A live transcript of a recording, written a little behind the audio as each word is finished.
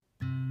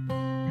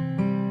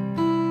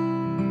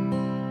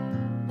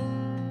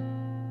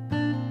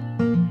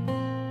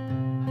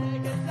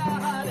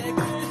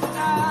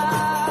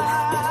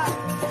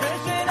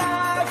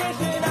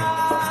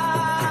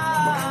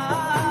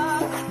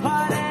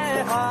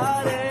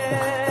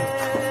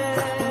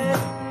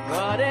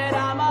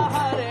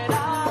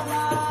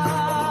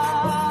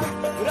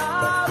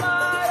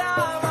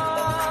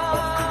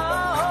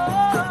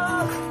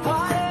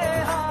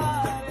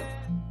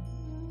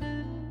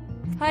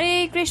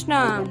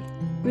Krishna.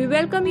 We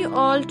welcome you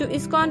all to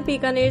ISKCON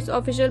Bikaner's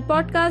official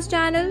podcast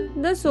channel,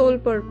 The Sole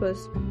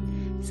Purpose.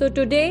 So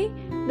today,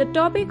 the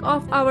topic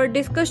of our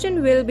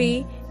discussion will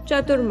be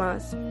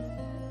Chaturmas.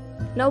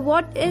 Now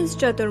what is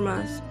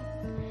Chaturmas?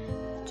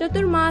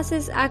 Chaturmas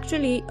is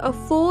actually a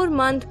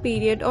 4-month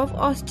period of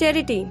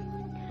austerity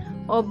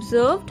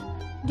observed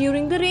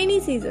during the rainy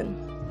season.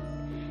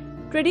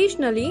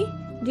 Traditionally,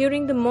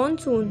 during the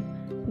monsoon,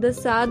 the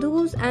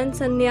sadhus and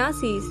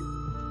sannyasis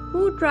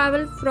who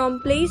travel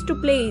from place to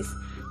place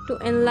to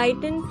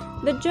enlighten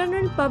the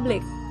general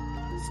public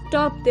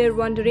stop their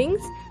wanderings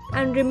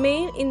and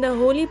remain in the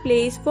holy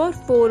place for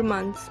 4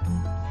 months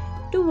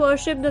to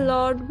worship the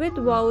Lord with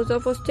vows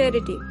of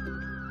austerity.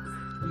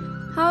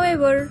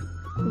 However,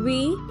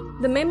 we,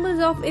 the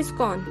members of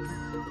ISKCON,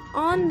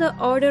 on the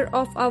order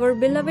of our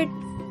beloved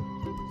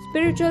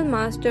spiritual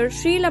master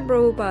Srila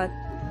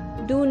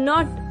Prabhupada, do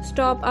not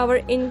stop our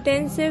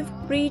intensive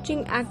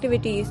preaching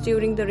activities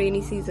during the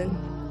rainy season,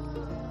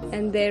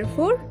 and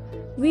therefore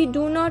we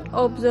do not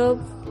observe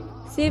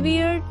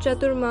severe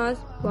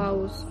Chaturmas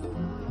vows.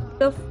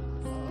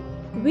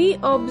 We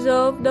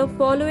observe the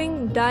following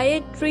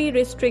dietary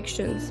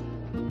restrictions,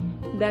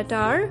 that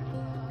are: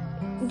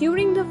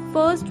 during the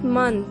first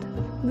month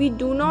we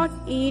do not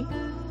eat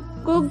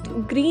cooked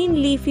green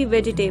leafy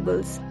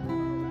vegetables.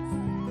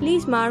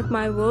 Please mark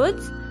my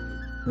words,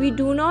 we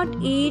do not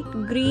eat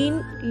green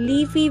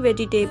leafy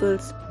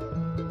vegetables.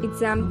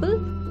 Example,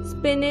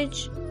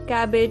 spinach,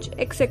 cabbage,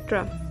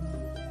 etc.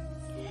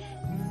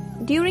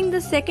 During the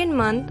second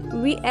month,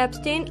 we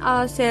abstain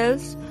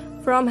ourselves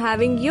from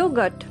having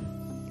yogurt.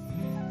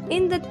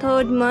 In the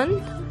third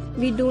month,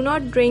 we do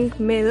not drink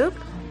milk,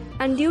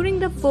 and during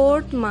the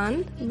fourth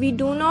month, we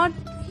do not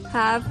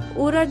have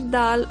urad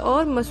dal or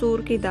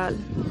masoor ki dal.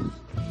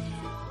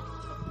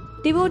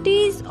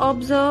 Devotees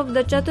observe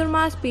the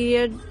Chaturmas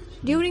period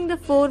during the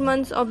 4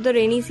 months of the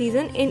rainy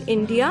season in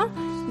India,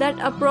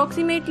 that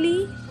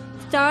approximately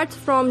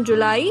starts from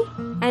July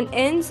and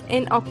ends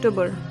in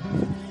October.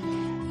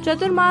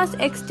 Chaturmas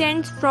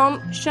extends from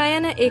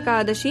Shayana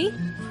Ekadashi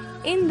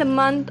in the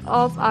month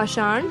of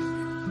Ashan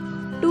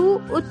to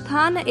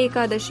Utthana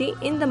Ekadashi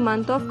in the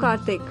month of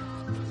Kartik.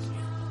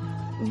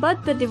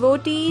 But the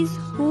devotees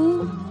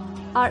who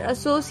are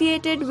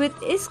associated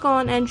with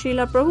ISKCON and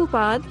Srila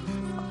Prabhupada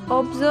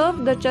observe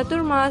the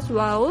Chaturmas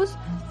vows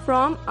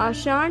from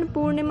Ashan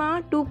Purnima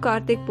to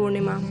Kartik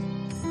Purnima.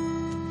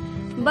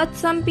 But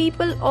some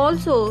people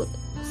also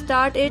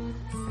start it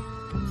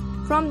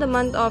from the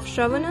month of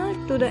Shravana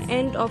to the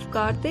end of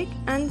Kartik,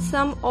 and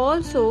some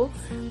also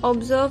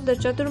observe the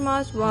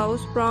Chaturmas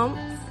vows from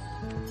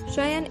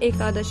Shayan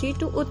Ekadashi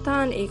to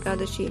Uttan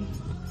Ekadashi.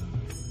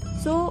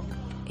 So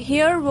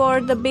here were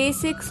the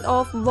basics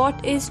of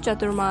what is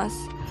Chaturmas.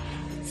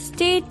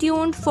 Stay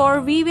tuned,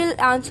 for we will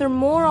answer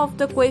more of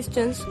the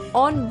questions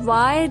on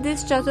why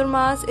this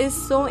Chaturmas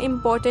is so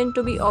important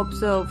to be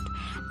observed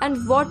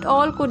and what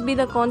all could be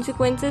the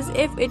consequences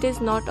if it is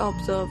not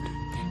observed.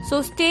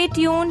 So stay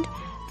tuned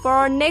for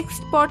our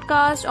next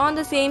podcast on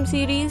the same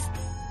series.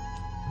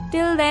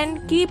 Till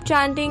then, keep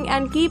chanting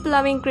and keep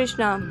loving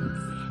Krishna.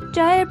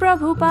 Jaya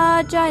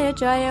Prabhupada, Jaya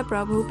Jaya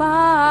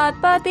Prabhupada,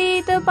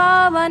 Patita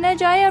Pavana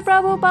Jaya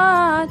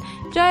Prabhupada,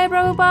 Jaya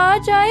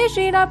Prabhupada, Jaya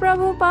Srila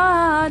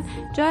Prabhupada,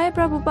 Jaya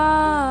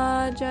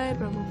Prabhupada, Jaya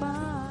Prabhupada.